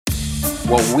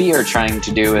What we are trying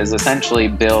to do is essentially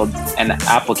build an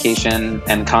application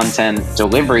and content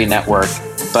delivery network,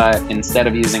 but instead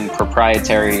of using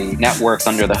proprietary networks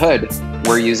under the hood,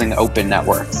 we're using open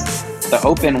networks. The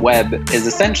open web is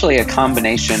essentially a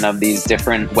combination of these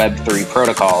different Web3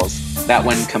 protocols that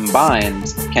when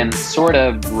combined can sort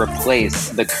of replace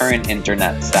the current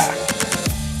internet stack.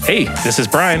 Hey, this is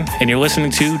Brian, and you're listening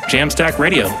to JAMstack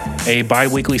Radio, a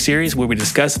bi-weekly series where we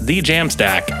discuss the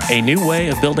JAMstack, a new way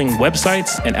of building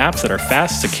websites and apps that are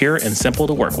fast, secure, and simple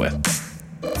to work with.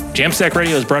 JAMstack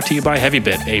Radio is brought to you by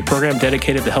HeavyBit, a program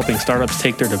dedicated to helping startups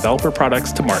take their developer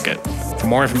products to market. For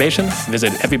more information,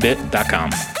 visit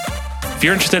heavybit.com. If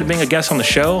you're interested in being a guest on the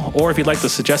show, or if you'd like to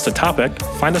suggest a topic,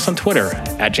 find us on Twitter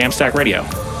at JAMstack Radio.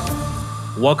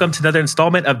 Welcome to another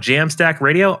installment of JAMstack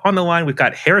Radio. On the line, we've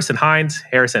got Harrison Hines.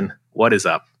 Harrison, what is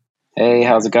up? Hey,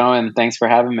 how's it going? Thanks for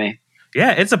having me.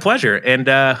 Yeah, it's a pleasure. And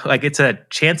it's a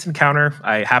chance encounter.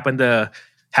 I happened to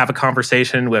have a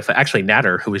conversation with actually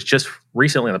Nader, who was just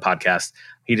recently on the podcast.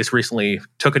 He just recently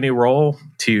took a new role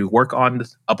to work on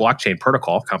a blockchain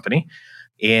protocol company.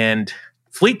 And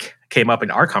Fleek came up in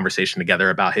our conversation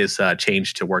together about his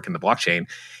change to work in the blockchain.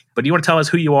 But do you want to tell us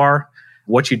who you are,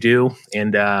 what you do,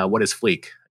 and what is Fleek?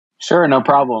 Sure, no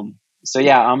problem. So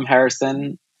yeah, I'm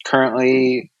Harrison,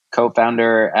 currently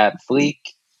co-founder at Fleek,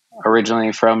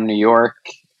 originally from New York,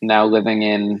 now living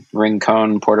in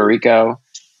Rincon, Puerto Rico.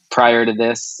 Prior to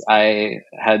this, I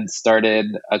had started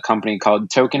a company called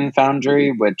Token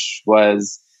Foundry, which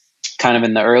was kind of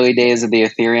in the early days of the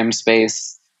Ethereum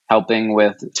space, helping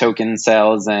with token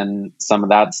sales and some of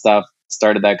that stuff.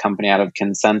 Started that company out of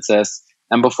Consensus.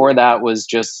 And before that was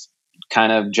just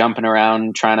kind of jumping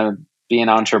around, trying to be an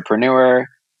entrepreneur.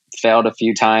 Failed a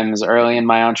few times early in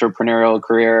my entrepreneurial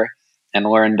career and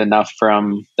learned enough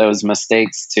from those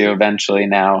mistakes to eventually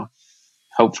now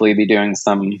hopefully be doing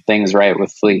some things right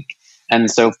with Fleek. And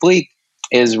so Fleek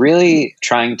is really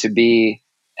trying to be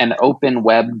an open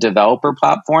web developer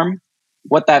platform.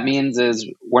 What that means is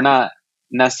we're not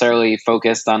necessarily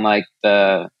focused on like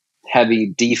the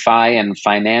heavy DeFi and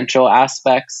financial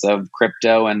aspects of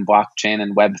crypto and blockchain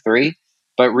and Web3,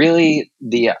 but really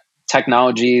the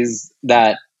technologies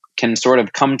that can sort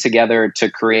of come together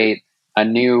to create a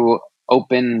new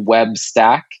open web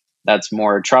stack that's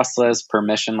more trustless,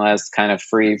 permissionless, kind of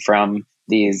free from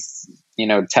these,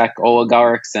 tech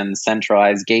oligarchs and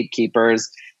centralized gatekeepers.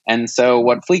 And so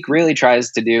what Fleek really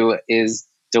tries to do is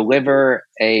deliver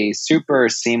a super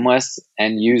seamless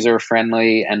and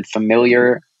user-friendly and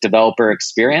familiar developer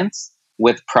experience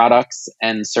with products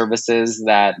and services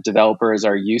that developers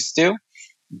are used to,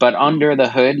 but under the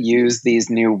hood use these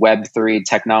new Web3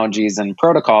 technologies and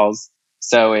protocols.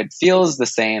 So it feels the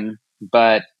same,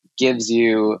 but gives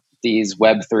you these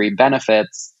Web3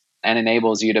 benefits and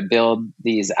enables you to build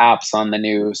these apps on the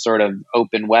new sort of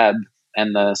open web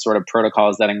and the sort of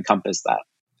protocols that encompass that.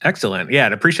 Excellent. Yeah,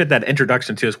 and appreciate that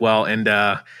introduction too as well. And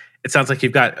it sounds like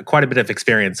you've got quite a bit of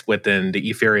experience within the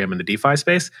Ethereum and the DeFi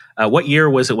space. What year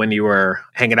was it when you were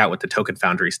hanging out with the Token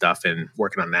Foundry stuff and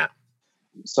working on that?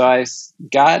 So I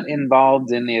got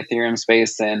involved in the Ethereum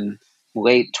space in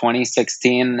late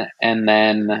 2016 and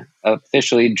then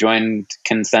officially joined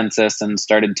Consensus and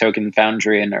started Token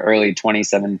Foundry in early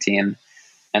 2017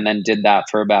 and then did that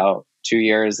for about 2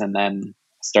 years and then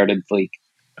started Fleek.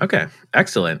 Okay,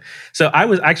 excellent. So I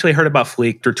was actually heard about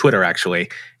Fleek through Twitter actually.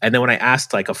 And then when I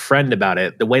asked like a friend about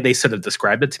it, the way they sort of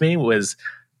described it to me was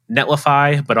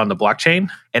Netlify, but on the blockchain.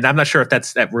 And I'm not sure if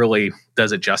that really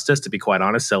does it justice, to be quite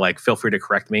honest. So like, feel free to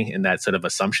correct me in that sort of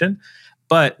assumption.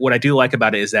 But what I do like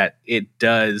about it is that it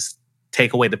does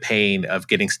take away the pain of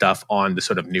getting stuff on the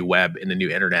sort of new web and the new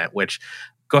internet, which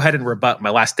go ahead and rebut my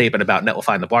last statement about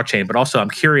Netlify and the blockchain. But also I'm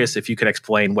curious if you could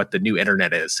explain what the new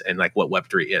internet is and like what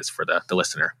Web3 is for the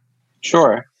listener.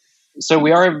 Sure. So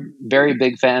we are very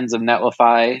big fans of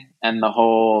Netlify and the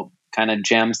whole kind of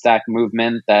JAMstack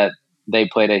movement that they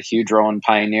played a huge role in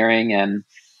pioneering.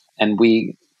 And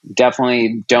we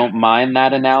definitely don't mind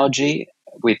that analogy.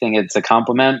 We think it's a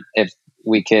compliment if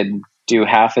we could do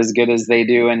half as good as they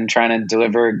do in trying to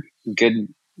deliver good,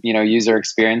 user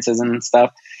experiences and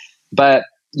stuff. But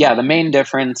yeah, the main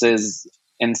difference is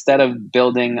instead of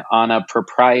building on a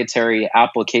proprietary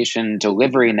application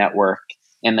delivery network,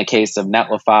 in the case of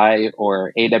Netlify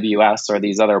or AWS or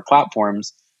these other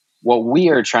platforms, what we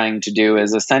are trying to do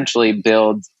is essentially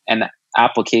build an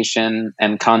application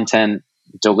and content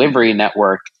delivery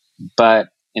network, but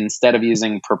instead of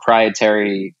using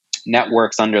proprietary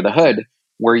networks under the hood,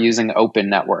 we're using open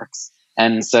networks.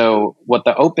 And so what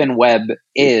the open web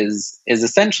is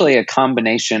essentially a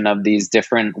combination of these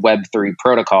different Web3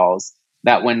 protocols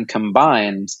that when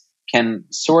combined can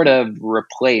sort of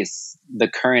replace the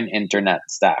current internet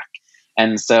stack.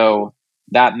 And so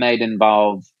that might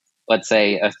involve, let's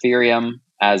say, Ethereum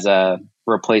as a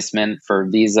replacement for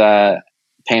Visa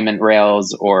payment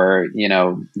rails, or,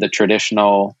 the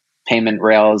traditional payment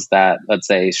rails that, let's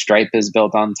say, Stripe is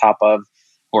built on top of,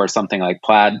 or something like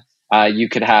Plaid. You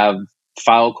could have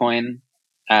Filecoin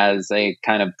as a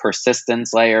kind of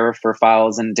persistence layer for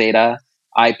files and data,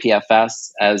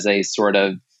 IPFS as a sort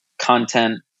of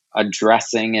content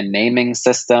addressing and naming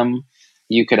system.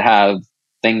 You could have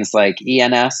things like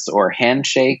ENS or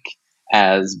Handshake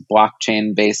as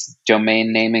blockchain-based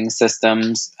domain naming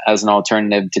systems as an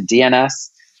alternative to DNS.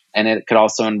 And it could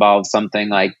also involve something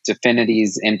like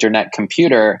Dfinity's Internet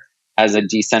Computer as a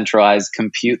decentralized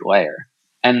compute layer.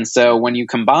 And so when you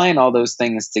combine all those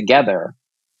things together,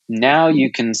 now you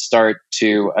can start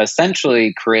to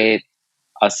essentially create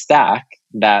a stack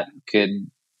that could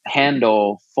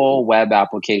handle full web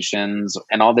applications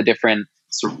and all the different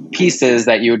pieces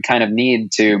that you would kind of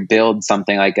need to build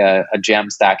something like a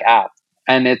JAMstack app.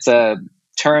 And it's a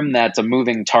term that's a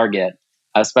moving target,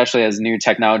 especially as new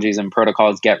technologies and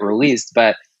protocols get released.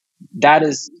 But that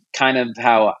is kind of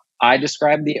how I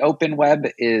describe the open web,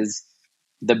 is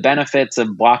the benefits of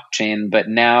blockchain, but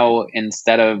now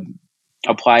instead of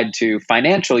applied to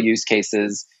financial use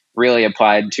cases, really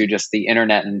applied to just the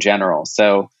internet in general.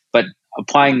 So, but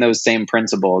applying those same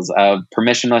principles of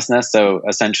permissionlessness. So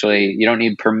essentially, you don't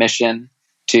need permission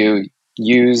to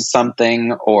use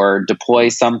something or deploy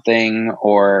something,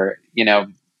 or,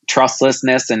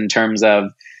 trustlessness in terms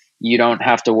of you don't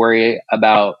have to worry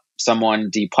about someone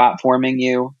deplatforming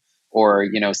you or,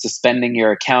 suspending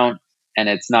your account, and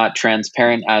it's not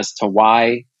transparent as to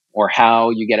why or how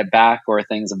you get it back or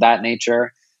things of that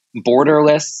nature.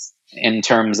 Borderless in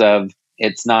terms of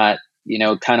it's not,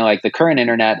 kind of like the current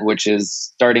internet, which is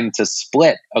starting to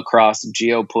split across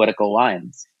geopolitical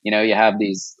lines. You have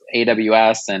these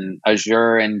AWS and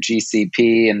Azure and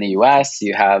GCP in the US.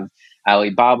 You have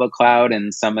Alibaba Cloud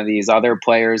and some of these other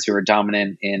players who are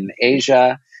dominant in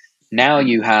Asia. Now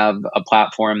you have a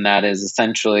platform that is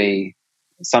essentially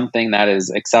something that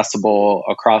is accessible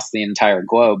across the entire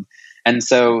globe. And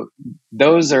so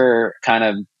those are kind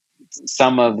of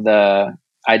some of the,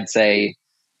 I'd say,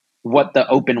 what the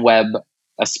open web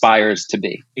aspires to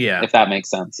be. Yeah. If that makes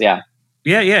sense. Yeah.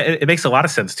 Yeah. It makes a lot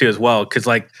of sense too, as well. Because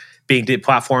being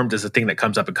deplatformed is a thing that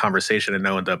comes up in conversation. And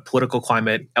knowing the political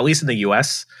climate, at least in the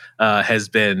US, has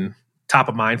been top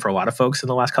of mind for a lot of folks in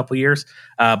the last couple of years.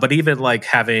 But even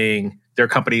having there are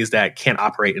companies that can't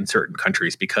operate in certain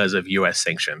countries because of US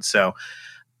sanctions. So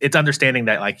it's understanding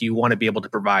that you want to be able to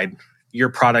provide your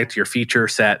product, your feature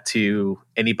set to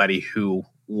anybody who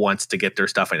wants to get their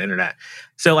stuff on the internet.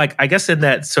 So I guess in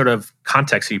that sort of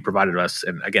context that you provided us,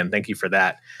 and again, thank you for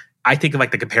that, I think of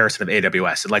the comparison of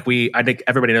AWS. And I think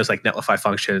everybody knows Netlify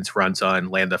Functions runs on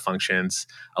Lambda Functions.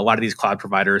 A lot of these cloud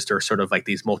providers, they're sort of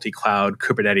these multi-cloud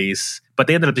Kubernetes, but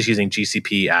they ended up just using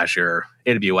GCP, Azure,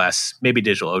 AWS, maybe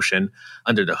DigitalOcean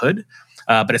under the hood.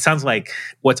 But it sounds like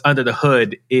what's under the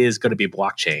hood is going to be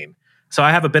blockchain. So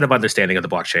I have a bit of understanding of the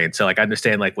blockchain. So I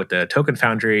understand with the Token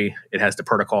Foundry, it has the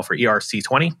protocol for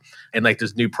ERC20, and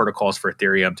there's new protocols for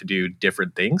Ethereum to do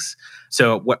different things.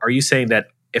 So what are you saying that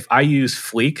if I use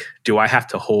Fleek, do I have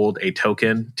to hold a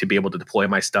token to be able to deploy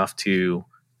my stuff to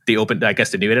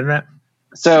the new internet?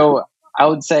 So I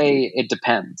would say it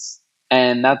depends.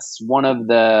 And that's one of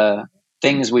the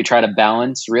things we try to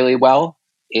balance really well,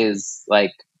 is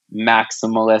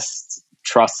maximalist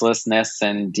trustlessness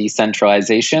and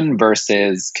decentralization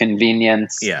versus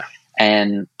convenience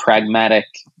and pragmatic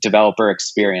developer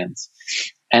experience.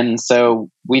 And so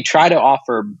we try to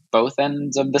offer both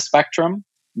ends of the spectrum,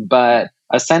 but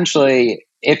essentially,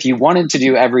 if you wanted to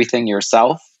do everything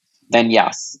yourself, then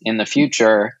yes, in the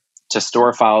future, to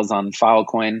store files on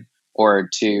Filecoin or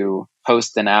to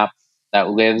host an app that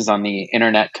lives on the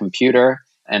internet computer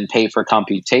and pay for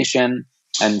computation,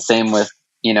 and same with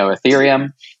Ethereum,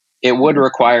 it would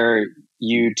require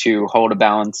you to hold a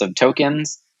balance of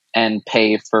tokens and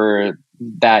pay for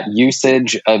that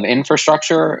usage of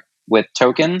infrastructure with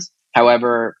tokens.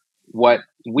 However, what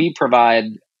we provide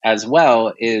as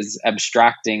well is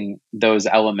abstracting those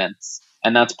elements.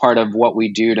 And that's part of what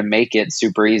we do to make it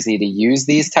super easy to use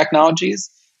these technologies.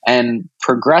 And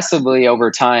progressively over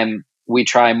time, we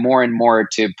try more and more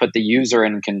to put the user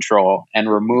in control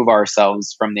and remove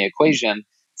ourselves from the equation.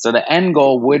 So the end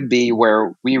goal would be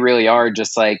where we really are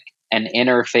just an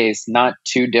interface not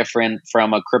too different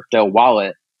from a crypto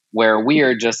wallet, where we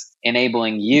are just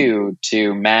enabling you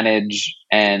to manage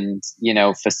and,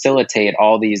 facilitate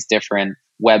all these different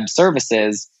web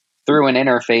services through an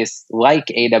interface like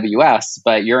AWS,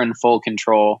 but you're in full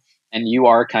control and you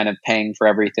are kind of paying for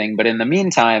everything. But in the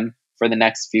meantime, for the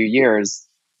next few years,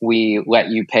 we let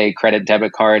you pay credit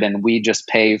debit card, and we just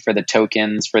pay for the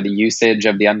tokens for the usage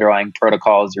of the underlying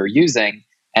protocols you're using.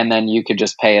 And then you could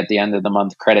just pay at the end of the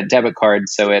month credit debit card.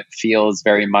 So it feels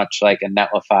very much like a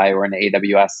Netlify or an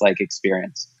AWS like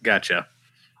experience. Gotcha.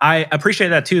 I appreciate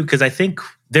that too, because I think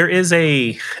there is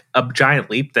a giant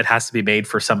leap that has to be made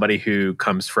for somebody who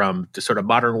comes from the sort of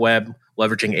modern web,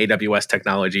 leveraging AWS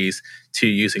technologies, to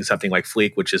using something like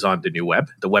Fleek, which is on the new web,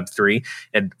 the Web 3.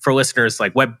 And for listeners,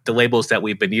 like the labels that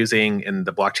we've been using in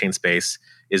the blockchain space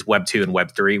is Web 2 and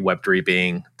Web 3, Web 3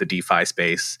 being the DeFi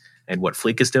space and what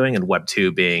Fleek is doing, and Web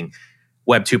 2 being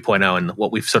Web 2.0 and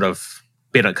what we've sort of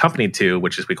been accompanied to,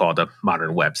 which is we call the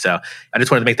modern web. So I just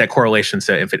wanted to make that correlation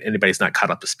so if anybody's not caught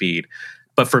up to speed.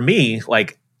 But for me,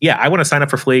 I want to sign up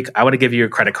for Fleek. I want to give you a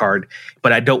credit card,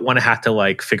 but I don't want to have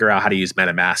to figure out how to use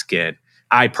MetaMask. And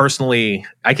I personally,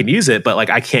 I can use it, but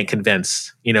I can't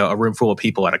convince, a room full of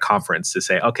people at a conference to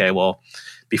say, okay, well,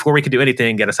 before we can do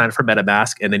anything, get a sign up for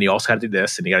MetaMask. And then you also got to do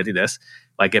this and you got to do this.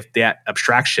 If that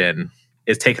abstraction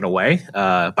is taken away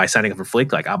by signing up for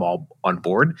Fleek, I'm all on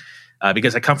board.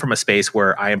 Because I come from a space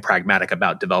where I am pragmatic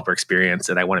about developer experience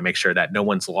and I want to make sure that no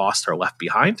one's lost or left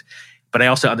behind. But I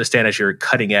also understand as you're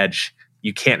cutting edge,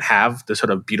 you can't have the sort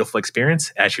of beautiful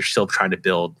experience as you're still trying to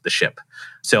build the ship.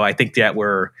 So I think that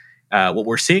what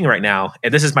we're seeing right now,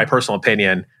 and this is my personal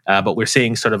opinion, but we're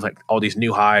seeing sort of all these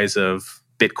new highs of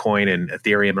Bitcoin and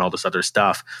Ethereum and all this other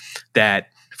stuff that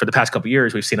for the past couple of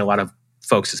years, we've seen a lot of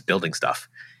folks just building stuff.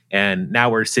 And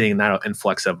now we're seeing that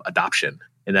influx of adoption,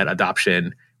 and that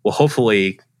adoption will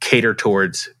hopefully cater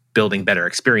towards building better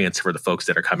experience for the folks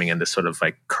that are coming in this sort of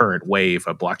current wave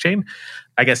of blockchain.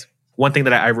 I guess one thing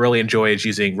that I really enjoy is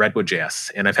using Redwood.js,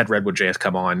 and I've had Redwood.js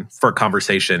come on for a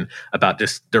conversation about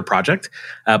their project.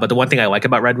 But the one thing I like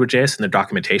about Redwood.js and their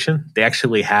documentation, they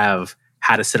actually have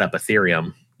how to set up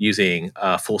Ethereum using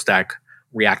a full stack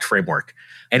React framework.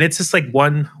 And it's just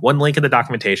one link in the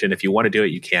documentation. If you want to do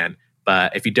it, you can.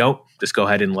 But if you don't, just go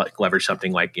ahead and leverage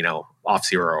something like,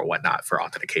 Auth0 or whatnot for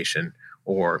authentication,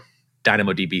 or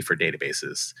DynamoDB for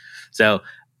databases. So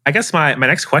I guess my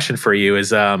next question for you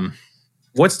is,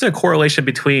 what's the correlation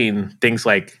between things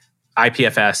like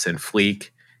IPFS and Fleek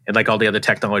and all the other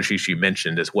technologies you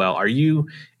mentioned as well?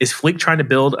 Is Fleek trying to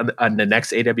build on the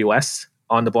next AWS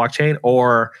on the blockchain,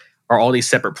 or are all these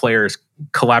separate players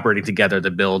collaborating together to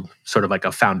build sort of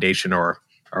a foundation or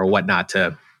whatnot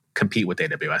to compete with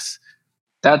AWS?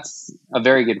 That's a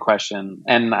very good question.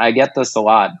 And I get this a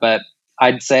lot, but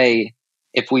I'd say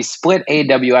if we split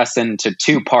AWS into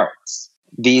two parts,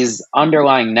 these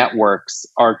underlying networks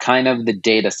are kind of the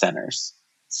data centers.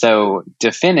 So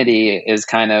Dfinity is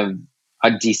kind of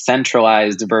a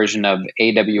decentralized version of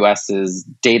AWS's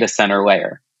data center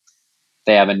layer.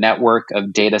 They have a network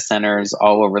of data centers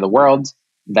all over the world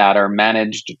that are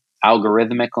managed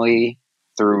algorithmically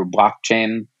through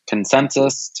blockchain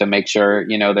consensus to make sure,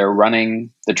 they're running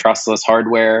the trustless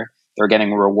hardware, they're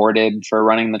getting rewarded for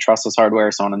running the trustless hardware,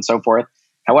 so on and so forth.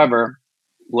 However,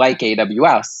 like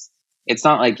AWS, it's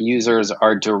not like users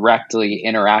are directly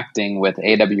interacting with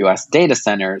AWS data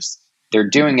centers. They're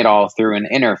doing it all through an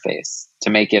interface to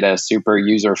make it a super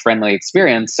user-friendly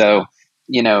experience. So,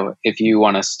 if you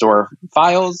want to store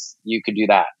files, you could do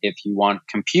that. If you want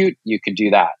compute, you could do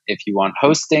that. If you want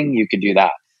hosting, you could do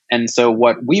that. And so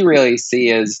what we really see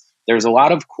is there's a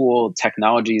lot of cool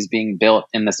technologies being built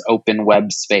in this open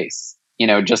web space.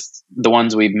 Just the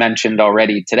ones we've mentioned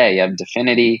already today. You have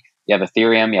Dfinity, you have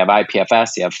Ethereum, you have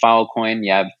IPFS, you have Filecoin,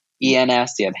 you have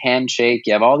ENS, you have Handshake,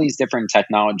 you have all these different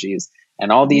technologies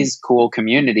and all these cool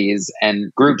communities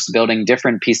and groups building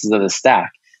different pieces of the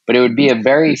stack. But it would be a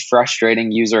very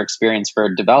frustrating user experience for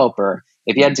a developer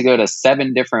if you had to go to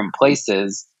 7 different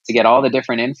places to get all the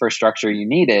different infrastructure you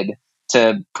needed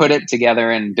to put it together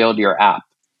and build your app.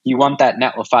 You want that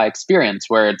Netlify experience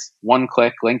where it's one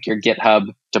click, link your GitHub,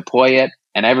 deploy it,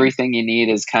 and everything you need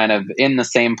is kind of in the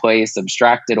same place,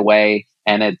 abstracted away,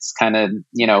 and it's kind of,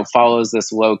 follows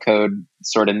this low code,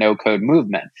 sort of no code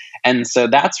movement. And so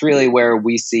that's really where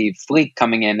we see Fleek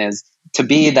coming in, is to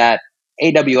be that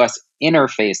AWS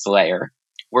interface layer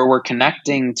where we're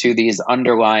connecting to these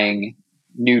underlying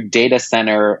new data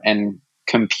center and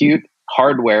compute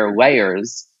hardware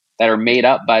layers that are made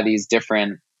up by these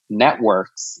different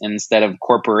networks. Instead of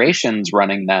corporations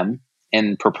running them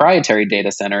in proprietary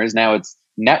data centers, now it's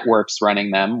networks running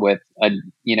them with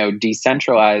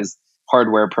decentralized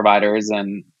hardware providers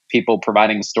and people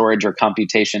providing storage or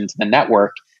computation to the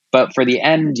network. But for the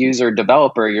end user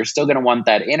developer, you're still going to want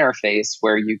that interface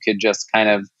where you could just kind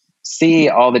of see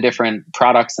all the different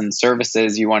products and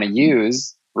services you want to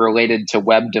use related to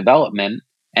web development.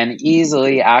 and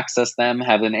easily access them,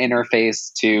 have an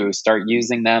interface to start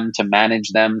using them, to manage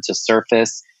them, to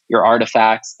surface your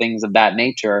artifacts, things of that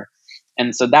nature.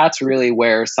 And so that's really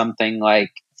where something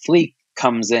like Fleek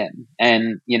comes in.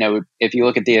 And, if you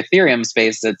look at the Ethereum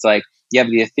space, it's like you have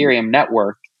the Ethereum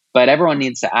network, but everyone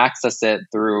needs to access it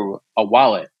through a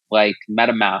wallet like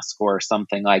MetaMask or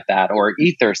something like that, or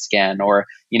Etherscan, or,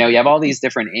 you have all these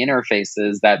different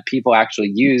interfaces that people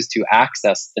actually use to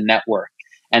access the network.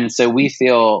 And so we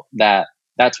feel that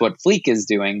that's what Fleek is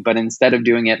doing, but instead of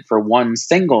doing it for one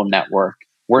single network,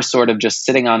 we're sort of just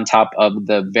sitting on top of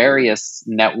the various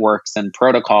networks and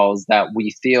protocols that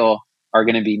we feel are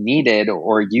going to be needed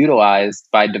or utilized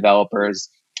by developers,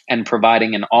 and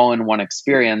providing an all-in-one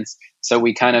experience. So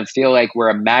we kind of feel like we're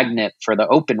a magnet for the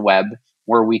open web,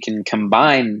 where we can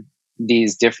combine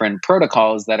these different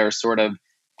protocols that are sort of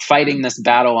fighting this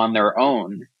battle on their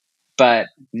own. But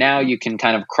now you can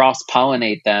kind of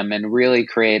cross-pollinate them and really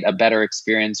create a better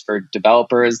experience for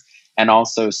developers, and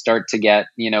also start to get,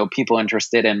 people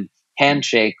interested in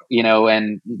Handshake,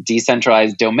 and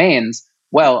decentralized domains.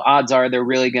 Well, odds are they're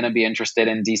really going to be interested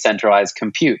in decentralized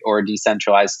compute or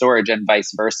decentralized storage, and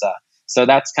vice versa. So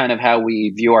that's kind of how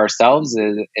we view ourselves,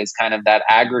 is kind of that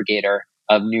aggregator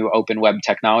of new open web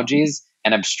technologies,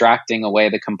 and abstracting away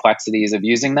the complexities of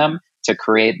using them to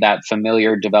create that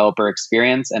familiar developer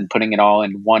experience, and putting it all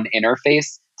in one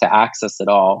interface to access it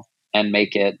all and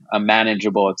make it a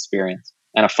manageable experience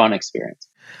and a fun experience.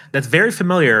 That's very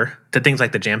familiar to things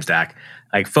like the JAMstack.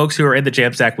 Like folks who are in the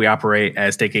JAMstack, we operate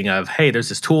as thinking of, hey, there's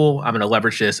this tool, I'm going to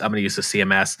leverage this, I'm going to use the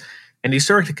CMS. And you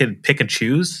sort of can pick and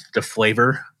choose the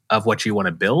flavor of what you want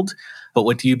to build. But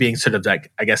with you being sort of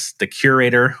like, I guess, the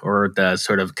curator or the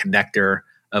sort of connector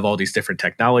of all these different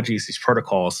technologies, these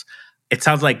protocols, it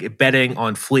sounds like betting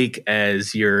on Fleek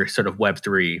as your sort of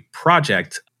Web3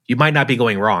 project, you might not be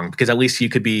going wrong, because at least you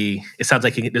could be, it sounds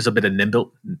like there's a bit of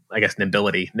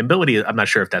nimbility. Nimbility, I'm not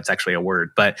sure if that's actually a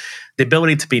word, but the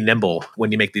ability to be nimble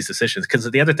when you make these decisions. Because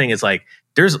the other thing is like,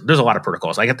 there's a lot of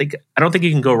protocols. Like I don't think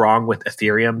you can go wrong with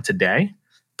Ethereum today.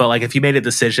 But like if you made a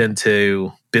decision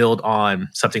to build on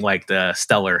something like the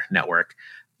Stellar network,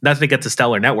 not to get to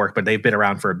Stellar network, but they've been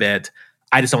around for a bit,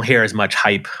 I just don't hear as much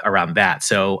hype around that.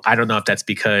 So I don't know if that's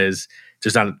because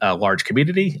there's not a large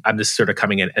community. I'm just sort of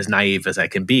coming in as naive as I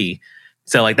can be.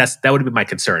 So like that would be my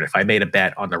concern. If I made a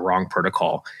bet on the wrong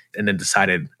protocol and then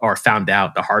decided or found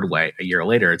out the hard way a year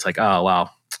later, it's like, oh,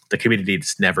 well, the community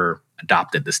just never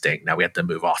adopted this thing. Now we have to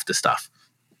move off the stuff.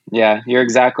 Yeah, you're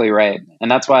exactly right.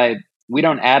 And that's why we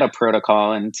don't add a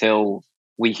protocol until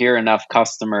we hear enough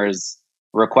customers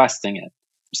requesting it.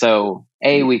 So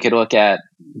we could look at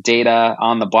data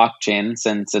on the blockchain,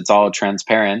 since it's all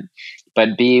transparent.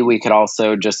 But B, we could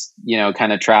also just,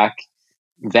 kind of track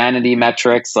vanity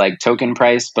metrics like token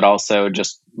price, but also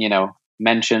just,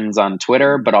 mentions on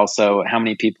Twitter, but also how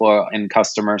many people in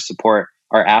customer support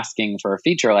are asking for a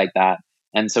feature like that.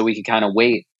 And so we could kind of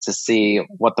wait to see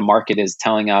what the market is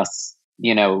telling us,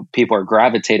 people are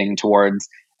gravitating towards,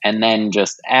 and then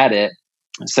just add it.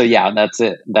 So yeah, that's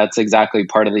it. That's exactly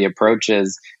part of the approach.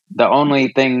 Is the only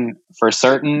thing for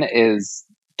certain is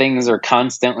things are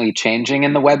constantly changing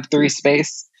in the Web3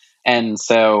 space. And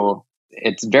so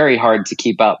it's very hard to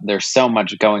keep up. There's so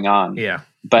much going on. Yeah.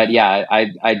 But yeah,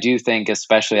 I do think,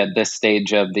 especially at this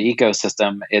stage of the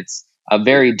ecosystem, it's a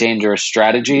very dangerous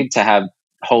strategy to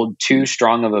hold too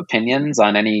strong of opinions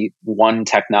on any one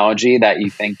technology that you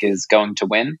think is going to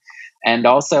win. And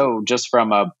also just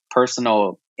from a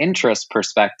personal interest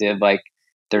perspective, like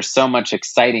there's so much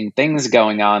exciting things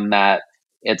going on that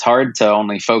it's hard to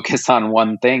only focus on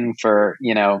one thing for,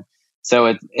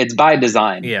 so it's by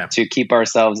design to keep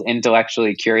ourselves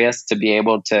intellectually curious, to be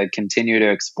able to continue to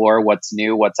explore what's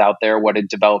new, what's out there, what do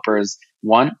developers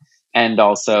want, and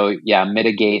also,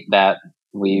 mitigate that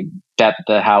we bet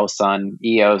the house on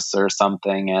EOS or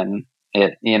something, and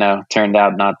it, turned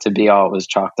out not to be all it was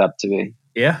chalked up to be.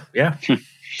 Yeah.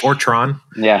 Or Tron.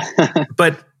 Yeah.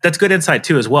 But that's good insight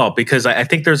too as well, because I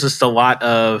think there's just a lot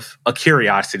of a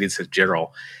curiosity in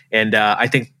general. And I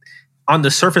think on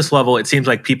the surface level, it seems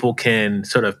like people can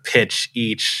sort of pitch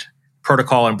each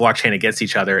protocol and blockchain against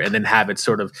each other, and then have it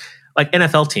sort of like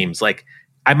NFL teams. Like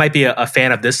I might be a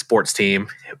fan of this sports team,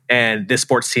 and this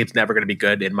sports team's never going to be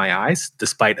good in my eyes,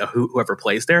 despite whoever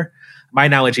plays there. My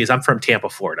analogy is I'm from Tampa,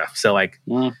 Florida. So like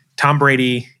Tom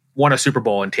Brady won a Super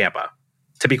Bowl in Tampa.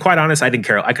 To be quite honest, I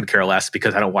could care less,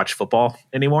 because I don't watch football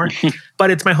anymore.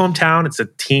 But it's my hometown. It's a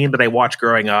team that I watched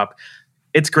growing up.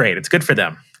 It's great. It's good for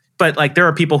them. But like there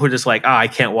are people who are just like, I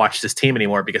can't watch this team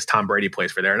anymore because Tom Brady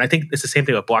plays for there. And I think it's the same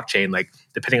thing with blockchain. Like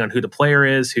depending on who the player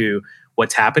is,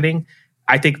 what's happening,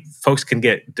 I think folks can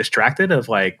get distracted of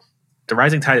like, the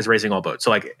rising tide is raising all boats. So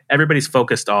like everybody's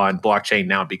focused on blockchain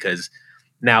now because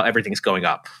now everything's going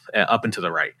up and to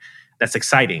the right. That's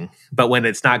exciting. But when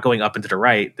it's not going up and to the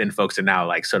right, then folks are now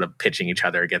like sort of pitching each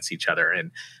other against each other.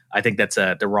 And I think that's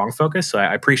the wrong focus. So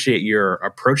I appreciate your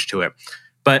approach to it.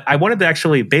 But I wanted to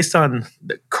actually, based on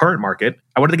the current market,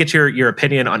 I wanted to get your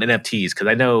opinion on NFTs, because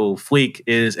I know Fleek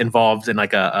is involved in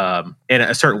like in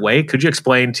a certain way. Could you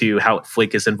explain to how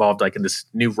Fleek is involved like in this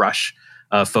new rush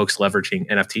of folks leveraging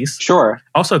NFTs? Sure.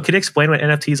 Also, could you explain what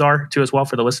NFTs are too as well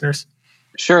for the listeners?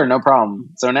 Sure, no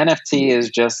problem. So an NFT is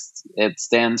just, it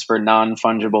stands for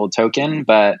non-fungible token,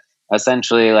 but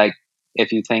essentially like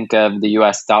if you think of the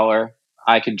US dollar,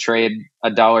 I could trade a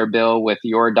dollar bill with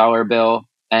your dollar bill,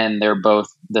 and they're both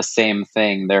the same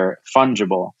thing. They're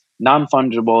fungible.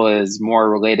 Non-fungible is more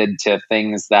related to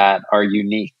things that are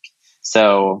unique.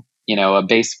 So, a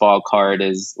baseball card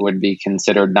would be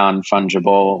considered non-fungible,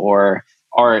 or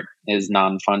art is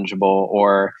non-fungible,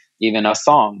 or even a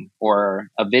song or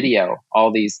a video.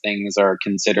 All these things are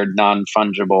considered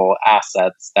non-fungible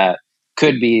assets that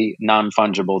could be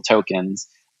non-fungible tokens.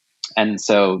 And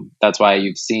so that's why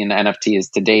you've seen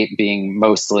NFTs to date being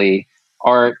mostly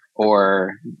art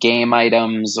or game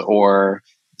items or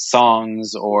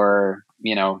songs or,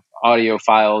 audio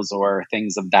files or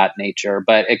things of that nature.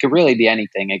 But it could really be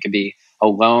anything. It could be a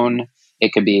loan.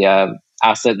 It could be a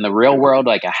asset in the real world,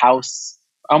 like a house.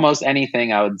 Almost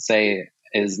anything I would say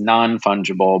is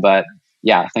non-fungible. But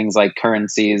yeah, things like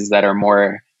currencies that are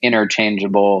more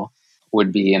interchangeable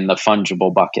would be in the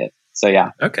fungible bucket. So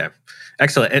yeah. Okay.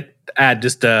 Excellent. Add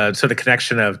just a sort of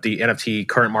connection of the NFT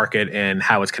current market and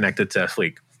how it's connected to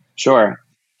Fleek. Sure.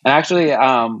 And actually,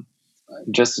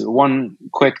 just one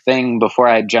quick thing before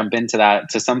I jump into that,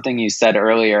 to something you said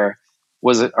earlier,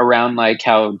 was around like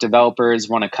how developers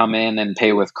want to come in and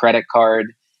pay with credit card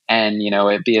and,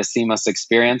 it be a seamless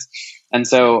experience. And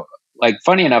so, like,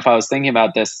 funny enough, I was thinking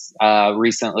about this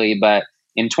recently, but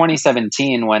in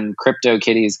 2017, when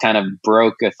CryptoKitties kind of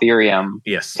broke Ethereum,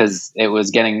 yes, because it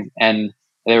was and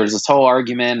there was this whole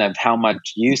argument of how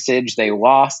much usage they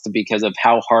lost because of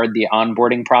how hard the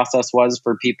onboarding process was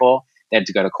for people. They had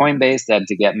to go to Coinbase, they had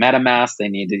to get MetaMask, they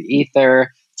needed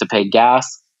Ether to pay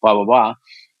gas, blah, blah, blah.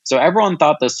 So everyone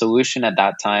thought the solution at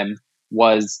that time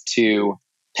was to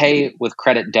pay with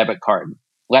credit debit card,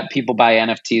 let people buy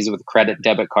NFTs with credit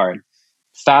debit card.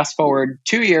 Fast forward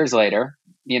 2 years later,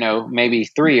 maybe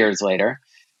 3 years later,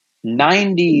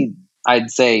 90, I'd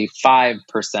say 5%,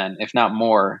 if not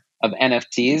more, of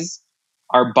NFTs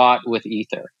are bought with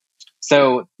Ether.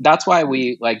 So that's why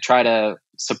we try to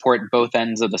support both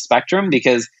ends of the spectrum,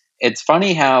 because it's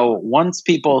funny how once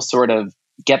people sort of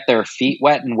get their feet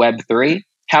wet in Web3,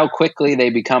 how quickly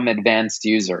they become advanced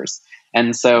users.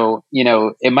 And so,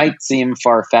 it might seem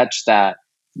far-fetched that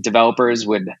developers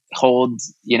would hold,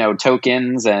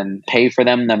 tokens and pay for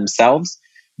them themselves.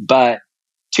 But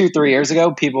 2-3 years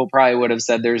ago, people probably would have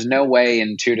said there's no way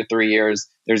in 2 to 3 years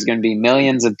there's going to be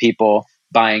millions of people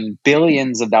buying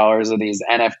billions of dollars of these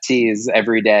NFTs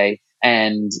every day,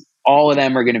 and all of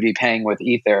them are going to be paying with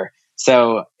Ether.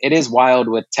 So it is wild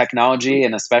with technology,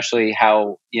 and especially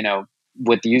how,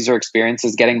 with user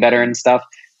experiences getting better and stuff,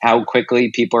 how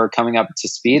quickly people are coming up to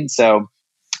speed. So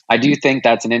I do think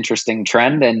that's an interesting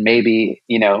trend. And maybe,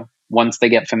 once they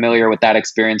get familiar with that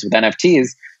experience with NFTs,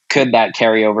 could that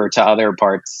carry over to other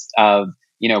parts of,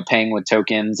 paying with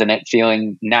tokens and it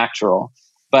feeling natural?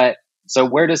 But so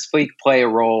where does Fleek play a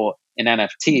role in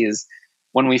NFTs?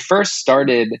 When we first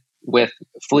started with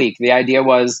Fleek, the idea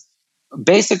was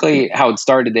basically how it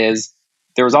started is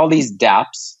there was all these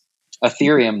dApps,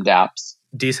 Ethereum dApps.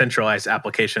 Decentralized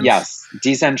applications. Yes,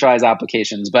 decentralized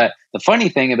applications. But the funny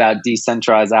thing about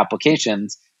decentralized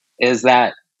applications is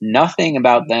that nothing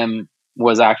about them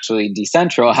was actually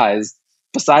decentralized,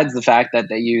 besides the fact that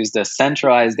they used a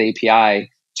centralized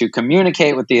API to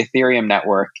communicate with the Ethereum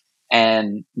network,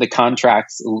 and the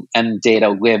contracts and data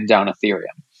lived on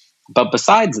Ethereum. But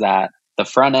besides that, the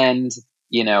front end,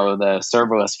 the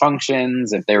serverless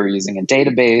functions, if they were using a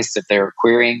database, if they were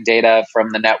querying data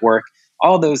from the network,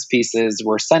 all those pieces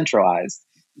were centralized,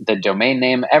 the domain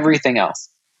name, everything else.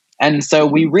 And so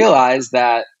we realized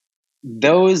that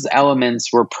those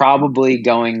elements were probably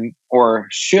going or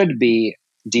should be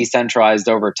decentralized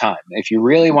over time. If you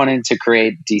really wanted to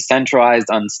create decentralized,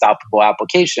 unstoppable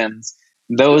applications,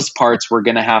 those parts were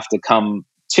going to have to come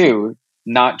too,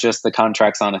 not just the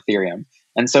contracts on Ethereum.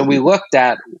 And so we looked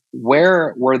at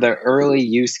where were the early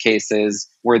use cases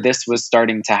where this was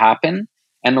starting to happen.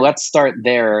 And let's start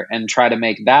there and try to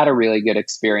make that a really good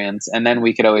experience. And then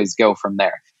we could always go from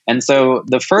there. And so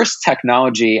the first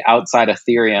technology outside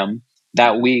Ethereum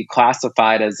that we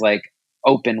classified as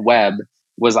open web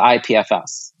was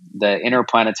IPFS, the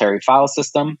Interplanetary File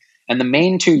System. And the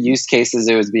main two use cases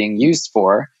it was being used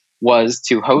for was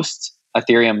to host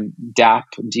Ethereum DApp,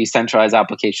 decentralized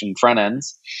application front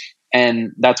ends.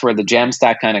 And that's where the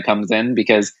JAMstack kind of comes in,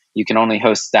 because you can only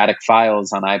host static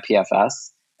files on IPFS.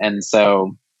 And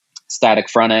so static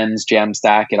front ends,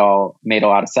 JAMstack, it all made a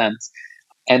lot of sense.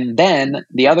 And then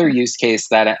the other use case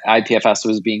that IPFS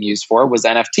was being used for was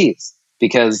NFTs,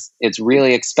 because it's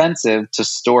really expensive to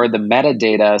store the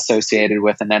metadata associated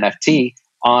with an NFT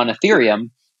on Ethereum,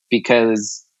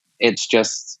 because it's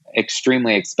just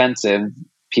extremely expensive.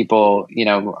 People,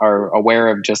 are aware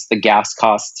of just the gas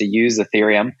costs to use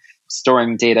Ethereum.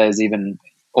 Storing data is even,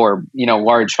 or,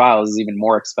 large files is even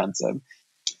more expensive.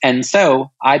 And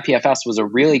so IPFS was a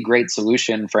really great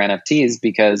solution for NFTs,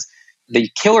 because the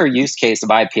killer use case of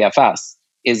IPFS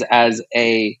is as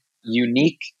a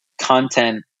unique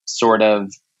content sort of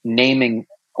naming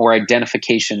or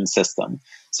identification system.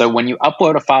 So when you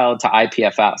upload a file to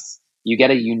IPFS, you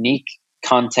get a unique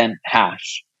content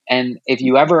hash. And if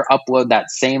you ever upload that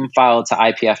same file to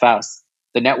IPFS,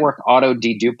 the network auto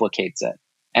deduplicates it.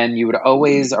 And you would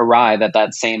always arrive at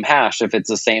that same hash if it's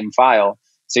the same file.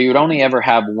 So you would only ever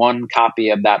have one copy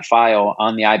of that file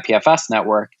on the IPFS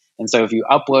network. And so if you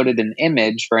uploaded an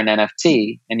image for an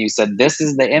NFT and you said, this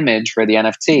is the image for the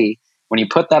NFT, when you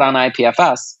put that on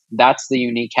IPFS, that's the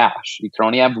unique hash. You can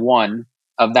only have one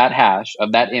of that hash,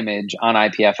 of that image on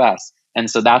IPFS. And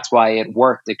so that's why it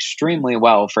worked extremely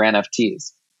well for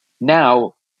NFTs.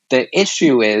 Now, the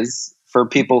issue is for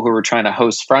people who are trying to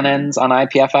host front ends on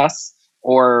IPFS,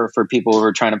 or for people who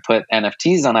are trying to put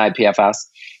NFTs on IPFS,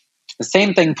 the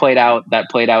same thing played out in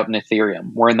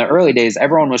Ethereum, where in the early days,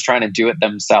 everyone was trying to do it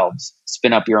themselves.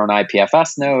 Spin up your own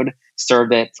IPFS node,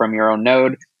 serve it from your own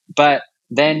node. But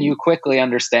then you quickly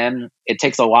understand it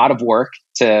takes a lot of work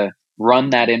to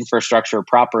run that infrastructure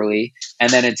properly.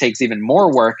 And then it takes even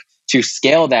more work to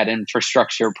scale that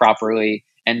infrastructure properly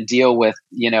and deal with,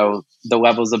 the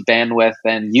levels of bandwidth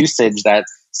and usage that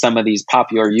some of these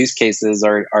popular use cases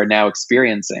are now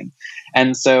experiencing.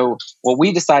 And so what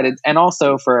we decided, and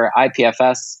also for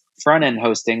IPFS front-end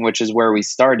hosting, which is where we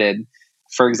started,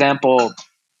 for example,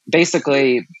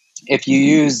 basically, if you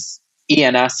use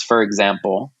ENS, for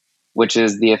example, which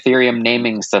is the Ethereum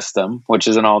naming system, which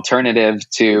is an alternative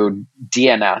to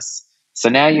DNS. So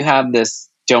now you have this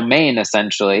domain,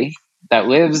 essentially, that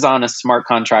lives on a smart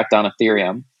contract on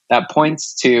Ethereum that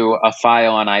points to a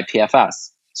file on IPFS.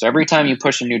 So every time you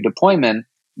push a new deployment,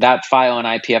 that file on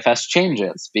IPFS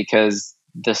changes because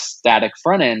the static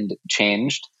front end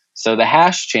changed. So the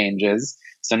hash changes.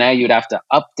 So now you'd have to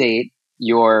update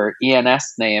your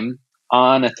ENS name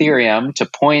on Ethereum to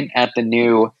point at the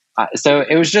new. So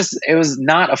it was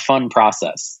not a fun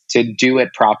process to do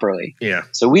it properly. Yeah.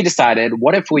 So we decided,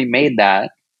 what if we made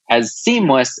that as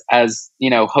seamless as,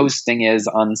 hosting is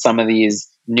on some of these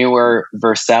newer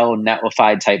Vercel,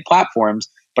 Netlify type platforms,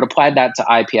 but applied that to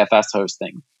IPFS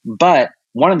hosting. But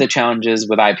one of the challenges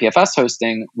with IPFS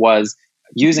hosting was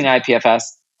using IPFS,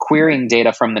 querying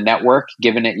data from the network,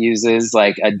 given it uses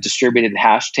like a distributed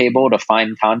hash table to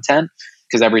find content,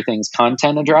 because everything's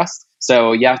content addressed.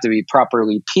 So you have to be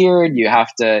properly peered. You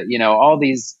have to, all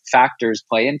these factors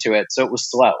play into it. So it was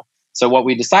slow. So what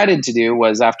we decided to do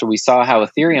was, after we saw how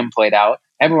Ethereum played out,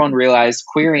 everyone realized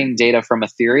querying data from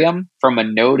Ethereum, from a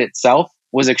node itself,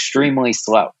 was extremely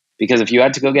slow. Because if you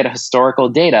had to go get historical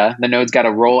data, the node's got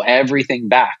to roll everything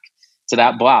back to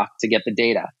that block to get the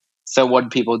data. So what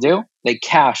did people do? They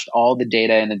cached all the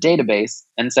data in a database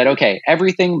and said, okay,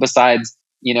 everything besides,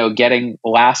 getting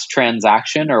last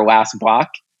transaction or last block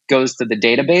goes to the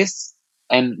database,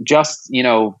 and just,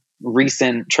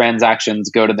 recent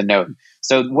transactions go to the node.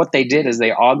 So what they did is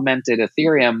they augmented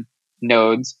Ethereum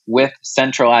nodes with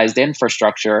centralized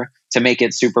infrastructure to make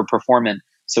it super performant.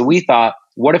 So we thought,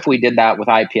 what if we did that with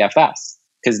IPFS?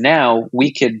 Because now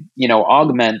we could,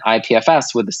 augment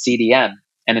IPFS with a CDN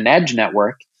and an edge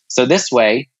network. So this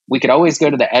way, we could always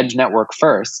go to the edge network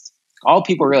first. All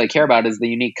people really care about is the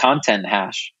unique content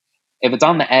hash. If it's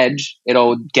on the edge,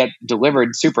 it'll get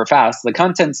delivered super fast. The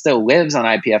content still lives on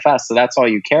IPFS, so that's all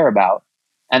you care about.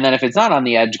 And then if it's not on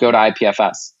the edge, go to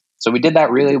IPFS. So we did that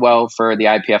really well for the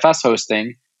IPFS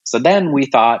hosting. So then we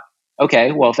thought,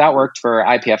 okay, well, if that worked for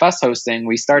IPFS hosting,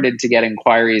 we started to get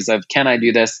inquiries of, can I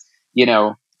do this,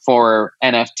 for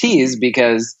NFTs?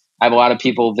 Because I have a lot of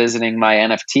people visiting my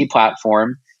NFT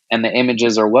platform and the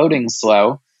images are loading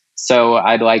slow. So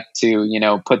I'd like to,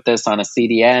 put this on a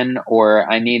CDN,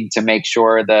 or I need to make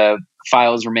sure the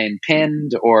files remain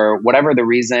pinned, or whatever the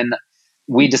reason.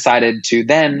 We decided to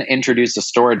then introduce a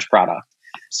storage product.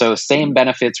 So same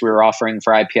benefits we were offering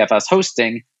for IPFS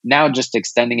hosting, now just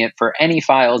extending it for any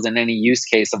files and any use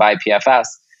case of IPFS.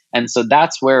 And so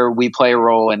that's where we play a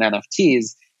role in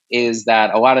NFTs, is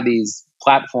that a lot of these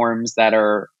platforms that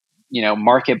are,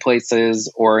 marketplaces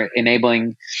or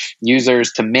enabling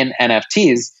users to mint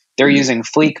NFTs, they're using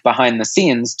Fleek behind the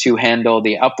scenes to handle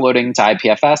the uploading to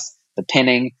IPFS, the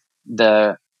pinning,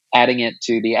 the adding it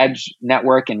to the edge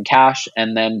network and cache,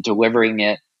 and then delivering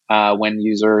it when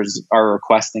users are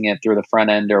requesting it through the front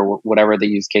end or whatever the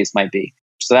use case might be.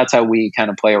 So that's how we kind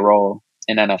of play a role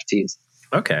in NFTs.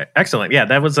 Okay, excellent. Yeah,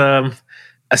 that was a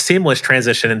seamless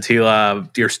transition into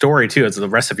your story too, as the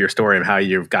rest of your story and how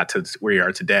you've got to where you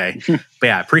are today. But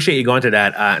yeah, I appreciate you going to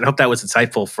that, and I hope that was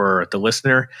insightful for the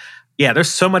listener. Yeah,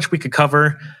 there's so much we could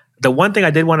cover. The one thing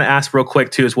I did want to ask real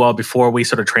quick too as well before we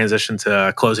sort of transition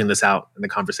to closing this out in the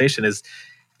conversation is,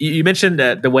 you mentioned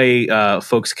that the way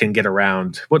folks can get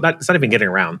around, well, it's not even getting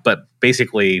around, but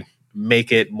basically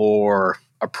make it more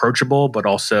approachable, but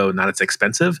also not as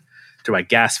expensive to like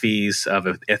gas fees of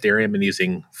Ethereum and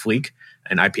using Fleek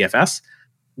and IPFS.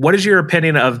 What is your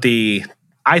opinion of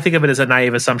I think of it as a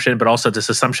naive assumption, but also this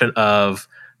assumption of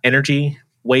energy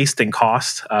waste and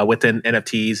cost within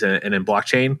NFTs and in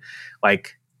blockchain?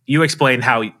 Like, you explained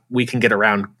how we can get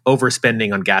around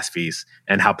overspending on gas fees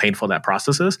and how painful that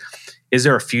process is. Is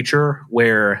there a future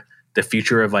where the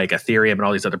future of like Ethereum and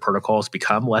all these other protocols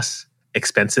become less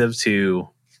expensive to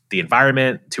the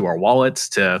environment, to our wallets,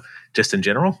 to just in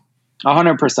general?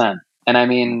 100%. And I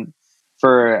mean,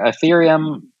 for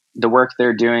Ethereum, the work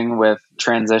they're doing with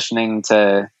transitioning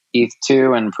to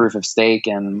ETH2 and proof of stake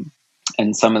and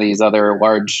some of these other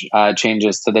large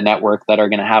changes to the network that are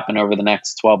going to happen over the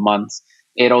next 12 months,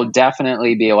 it'll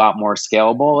definitely be a lot more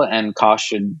scalable, and cost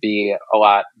should be a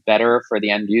lot better for the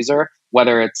end user,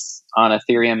 whether it's on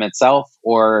Ethereum itself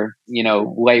or,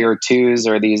 layer twos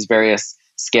or these various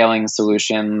scaling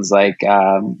solutions like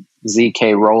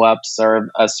ZK rollups are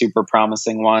a super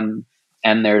promising one.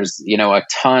 And there's, a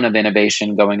ton of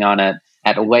innovation going on at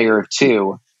layer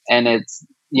two. And it's,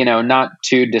 not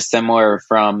too dissimilar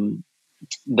from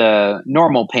the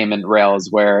normal payment rails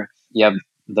where you have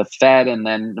the Fed and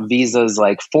then Visa's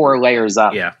like 4 layers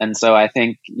up. Yeah. And so I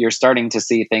think you're starting to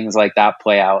see things like that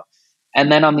play out.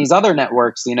 And then on these other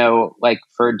networks, like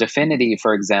for Definity,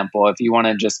 for example, if you want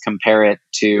to just compare it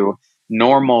to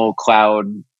normal cloud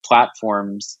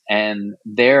platforms and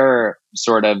their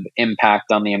sort of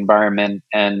impact on the environment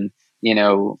and,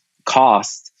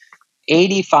 cost,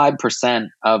 85%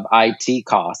 of IT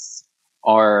costs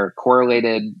are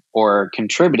correlated or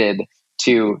contributed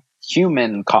to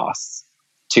human costs,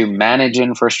 to manage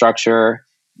infrastructure,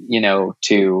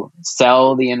 to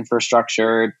sell the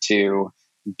infrastructure, to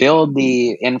build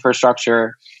the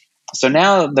infrastructure. So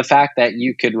now the fact that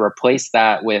you could replace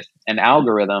that with an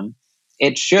algorithm,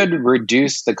 it should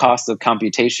reduce the cost of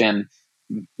computation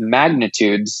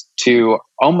magnitudes to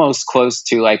almost close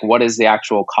to like what is the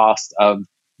actual cost of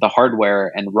the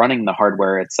hardware and running the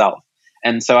hardware itself.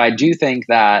 And so I do think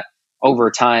that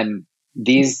over time,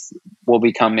 these will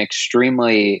become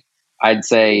extremely, I'd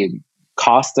say,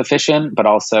 cost efficient, but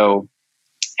also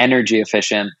energy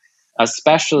efficient,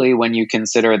 especially when you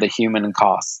consider the human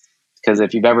cost. Because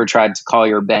if you've ever tried to call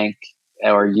your bank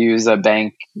or use a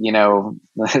bank,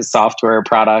 software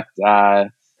product,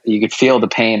 you could feel the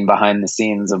pain behind the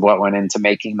scenes of what went into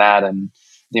making that and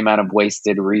the amount of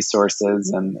wasted resources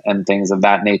and things of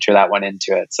that nature that went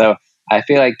into it. So I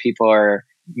feel like people are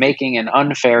making an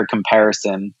unfair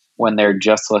comparison when they're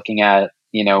just looking at,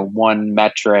 one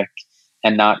metric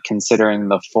and not considering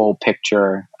the full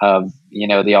picture of,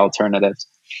 the alternatives.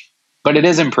 But it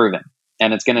is improving,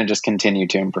 and it's going to just continue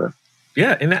to improve.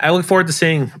 Yeah, and I look forward to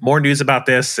seeing more news about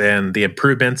this and the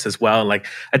improvements as well. Like,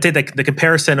 I'd say the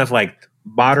comparison of like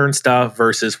modern stuff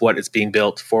versus what is being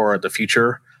built for the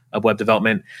future of web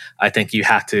development, I think you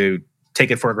have to take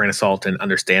it for a grain of salt and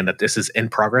understand that this is in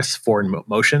progress, forward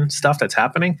motion stuff that's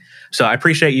happening. So I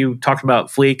appreciate you talking about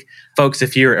Fleek. Folks,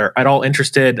 if you're at all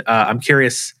interested, I'm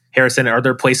curious, Harrison, are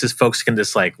there places folks can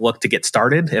just like look to get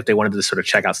started if they wanted to sort of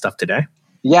check out stuff today?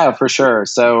 Yeah, for sure.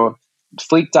 So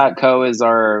Fleek.co is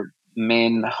our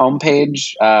main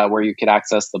homepage where you could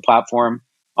access the platform.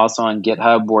 Also on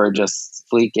GitHub, we're just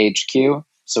Fleek HQ.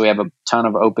 So we have a ton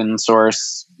of open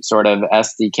source sort of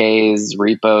SDKs,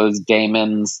 repos,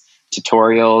 daemons,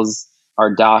 tutorials.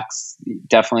 Our docs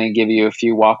definitely give you a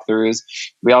few walkthroughs.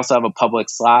 We also have a public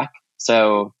Slack.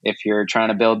 So if you're trying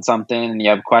to build something and you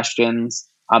have questions,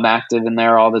 I'm active in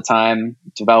there all the time.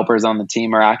 Developers on the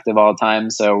team are active all the time.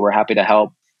 So we're happy to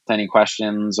help with any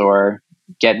questions or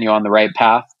getting you on the right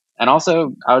path. And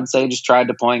also, I would say just try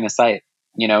deploying a site,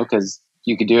 because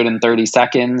you could do it in 30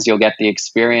 seconds. You'll get the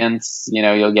experience,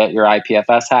 you'll get your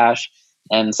IPFS hash,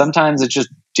 And sometimes it's just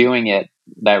doing it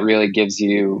that really gives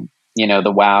you,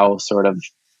 the wow sort of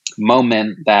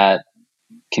moment that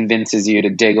convinces you to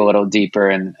dig a little deeper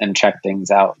and check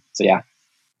things out. So yeah.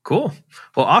 Cool.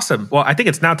 Well, awesome. Well, I think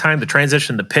it's now time to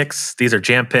transition to picks. These are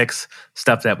jam picks,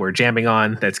 stuff that we're jamming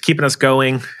on that's keeping us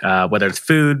going, whether it's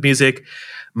food, music,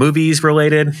 movies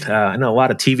related. I know a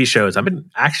lot of TV shows. I've been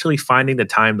actually finding the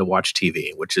time to watch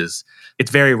TV,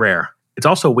 it's very rare. It's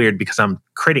also weird because I'm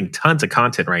creating tons of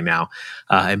content right now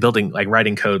and building,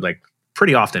 writing code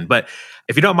pretty often. But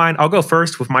if you don't mind, I'll go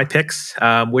first with my picks,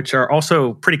 which are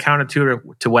also pretty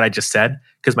counterintuitive to what I just said,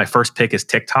 because my first pick is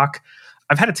TikTok.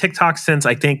 I've had a TikTok since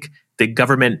I think the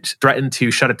government threatened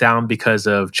to shut it down because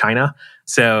of China.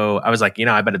 So I was like,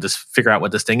 I better just figure out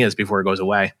what this thing is before it goes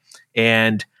away.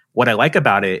 And what I like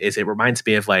about it is it reminds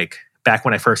me of back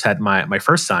when I first had my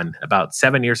first son about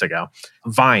 7 years ago.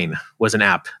 Vine was an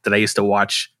app that I used to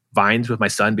watch Vines with my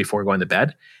son before going to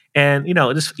bed. And,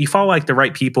 you follow the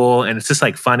right people, and it's just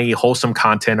funny, wholesome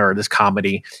content or this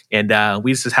comedy. And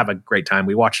we just have a great time.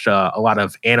 We watched a lot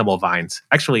of animal Vines.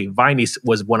 Actually, Vine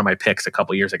was one of my picks a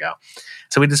couple years ago.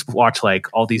 So we just watch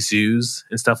all these zoos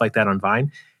and stuff like that on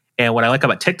Vine. And what I like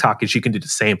about TikTok is you can do the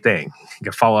same thing. You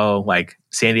can follow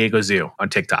San Diego Zoo on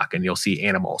TikTok and you'll see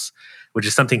animals, which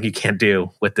is something you can't do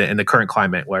in the current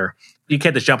climate where you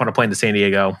can't just jump on a plane to San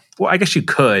Diego. Well, I guess you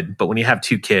could, but when you have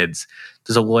two kids,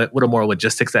 there's a little more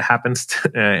logistics that happens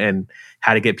and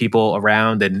how to get people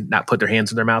around and not put their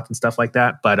hands in their mouth and stuff like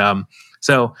that. But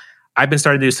so I've been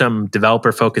starting to do some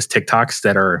developer-focused TikToks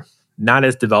that are not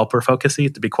as developer-focusy,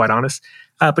 to be quite honest,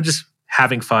 but just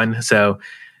having fun. So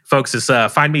folks, just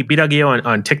find me, BWO,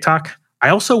 on TikTok. I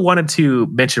also wanted to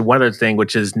mention one other thing,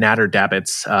 which is Nader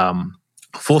Dabit's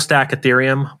full stack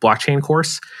Ethereum blockchain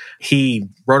course. He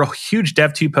wrote a huge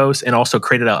Dev2 post and also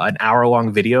created an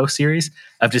hour-long video series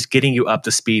of just getting you up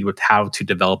to speed with how to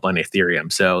develop on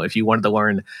Ethereum. So if you wanted to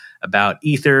learn about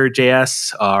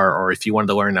Ether.js or if you wanted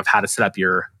to learn of how to set up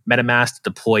your MetaMask to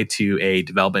deploy to a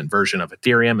development version of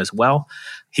Ethereum as well,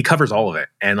 he covers all of it.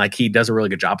 And he does a really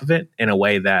good job of it in a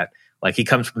way that he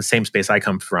comes from the same space I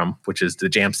come from, which is the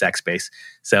JAMstack space.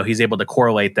 So he's able to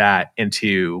correlate that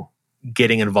into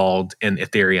getting involved in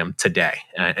Ethereum today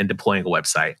and deploying a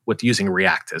website with using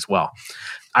React as well.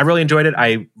 I really enjoyed it.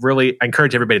 I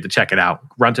encourage everybody to check it out.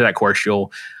 Run through that course.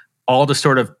 All the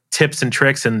sort of tips and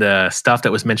tricks and the stuff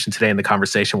that was mentioned today in the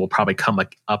conversation will probably come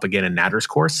up again in Nader's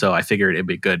course. So I figured it'd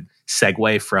be a good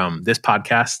segue from this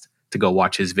podcast to go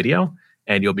watch his video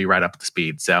and you'll be right up to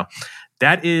speed. So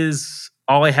that is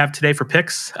all I have today for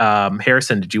picks.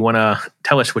 Harrison, did you want to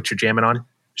tell us what you're jamming on?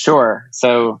 Sure.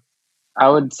 So I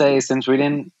would say, since we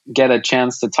didn't get a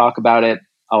chance to talk about it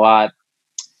a lot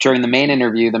during the main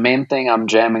interview, the main thing I'm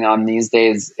jamming on these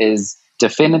days is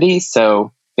Dfinity.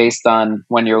 So based on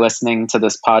when you're listening to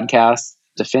this podcast,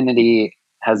 Dfinity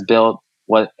has built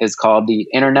what is called the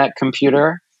Internet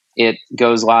Computer. It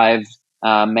goes live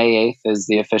May 8th is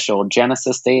the official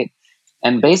Genesis date.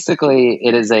 And basically,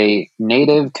 it is a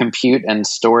native compute and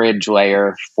storage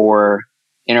layer for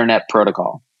Internet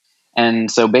Protocol.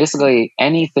 And so basically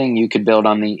anything you could build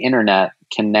on the internet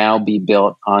can now be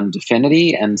built on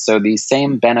Dfinity. And so these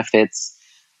same benefits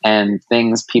and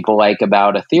things people like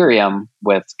about Ethereum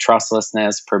with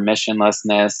trustlessness,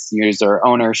 permissionlessness, user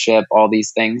ownership, all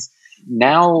these things,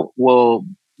 now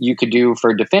you could do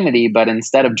for Dfinity, but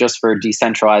instead of just for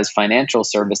decentralized financial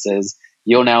services,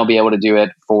 you'll now be able to do it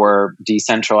for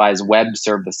decentralized web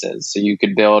services. So you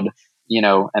could build,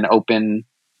 an open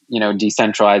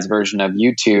decentralized version of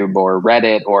YouTube or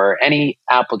Reddit or any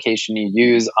application you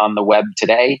use on the web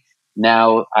today.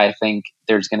 Now, I think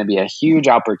there's going to be a huge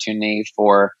opportunity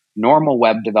for normal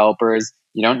web developers.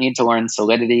 You don't need to learn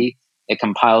Solidity. It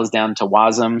compiles down to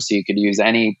WASM, so you could use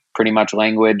any pretty much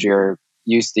language you're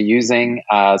used to using,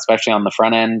 especially on the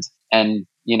front end, and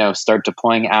start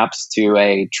deploying apps to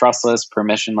a trustless,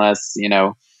 permissionless,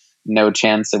 no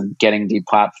chance of getting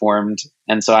deplatformed.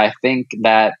 And so I think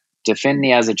that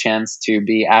Dfinity has a chance to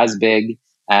be as big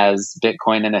as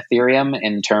Bitcoin and Ethereum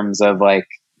in terms of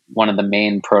one of the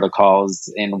main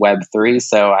protocols in Web3.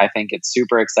 So I think it's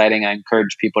super exciting. I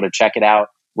encourage people to check it out.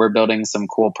 We're building some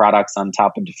cool products on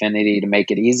top of Dfinity to make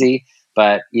it easy.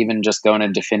 But even just going to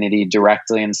Dfinity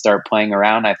directly and start playing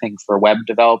around, I think for web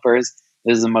developers,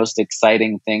 this is the most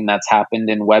exciting thing that's happened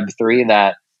in Web3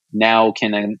 that now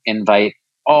can invite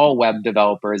all web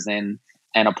developers in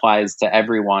and applies to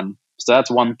everyone. So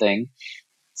that's one thing.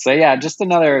 So yeah, just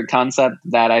another concept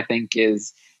that I think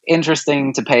is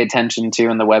interesting to pay attention to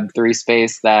in the Web3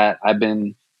 space that I've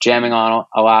been jamming on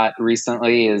a lot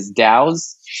recently is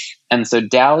DAOs. And so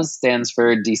DAOs stands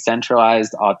for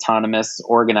Decentralized Autonomous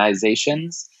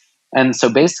Organizations. And so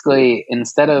basically,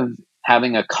 instead of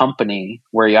having a company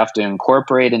where you have to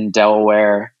incorporate in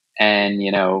Delaware and,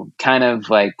 kind of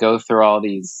like go through all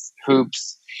these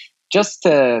hoops just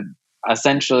to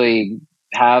essentially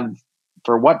have,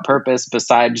 for what purpose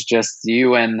besides just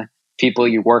you and people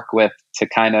you work with to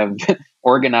kind of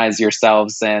organize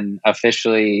yourselves and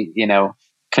officially,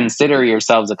 consider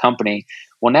yourselves a company.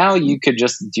 Well, now you could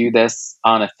just do this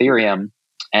on Ethereum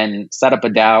and set up a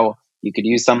DAO. You could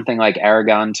use something like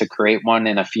Aragon to create one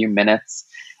in a few minutes.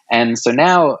 And so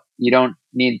now you don't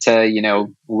need to,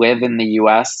 live in the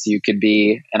US. You could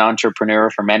be an entrepreneur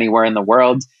from anywhere in the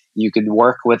world. You could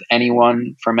work with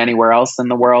anyone from anywhere else in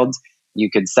the world. You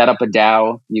could set up a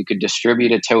DAO. You could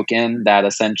distribute a token that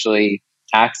essentially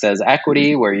acts as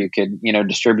equity, where you could,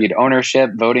 distribute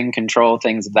ownership, voting control,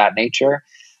 things of that nature.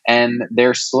 And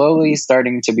they're slowly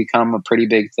starting to become a pretty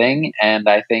big thing. And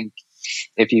I think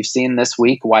if you've seen this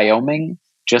week, Wyoming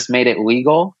just made it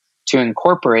legal to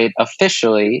incorporate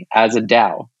officially as a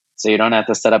DAO. So you don't have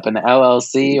to set up an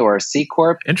LLC or a C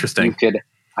Corp. Interesting. You could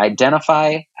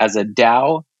identify as a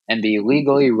DAO and be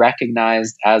legally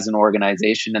recognized as an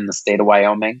organization in the state of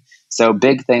Wyoming. So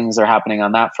big things are happening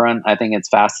on that front. I think it's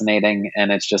fascinating,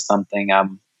 and it's just something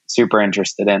I'm super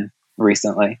interested in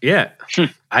recently. Yeah,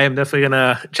 I am definitely going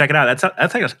to check it out.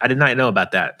 That's I did not know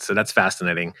about that. So that's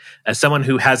fascinating. As someone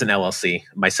who has an LLC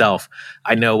myself,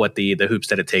 I know what the hoops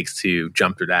that it takes to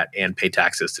jump through that and pay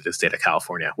taxes to the state of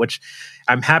California, which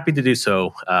I'm happy to do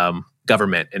so.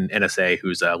 Government and NSA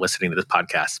who's listening to this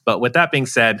podcast. But with that being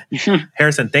said,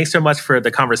 Harrison, thanks so much for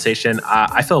the conversation.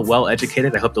 I feel well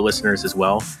educated. I hope the listeners as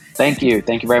well. Thank you.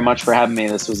 Thank you very much for having me.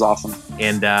 This was awesome.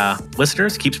 And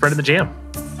listeners, keep spreading the jam.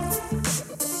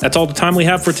 That's all the time we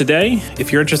have for today.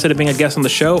 If you're interested in being a guest on the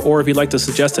show, or if you'd like to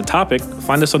suggest a topic,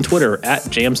 find us on Twitter at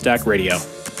JAMstack Radio.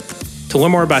 To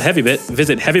learn more about HeavyBit,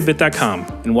 visit heavybit.com.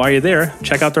 And while you're there,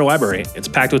 check out their library. It's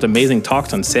packed with amazing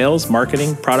talks on sales,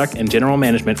 marketing, product, and general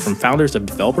management from founders of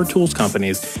developer tools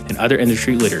companies and other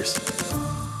industry leaders.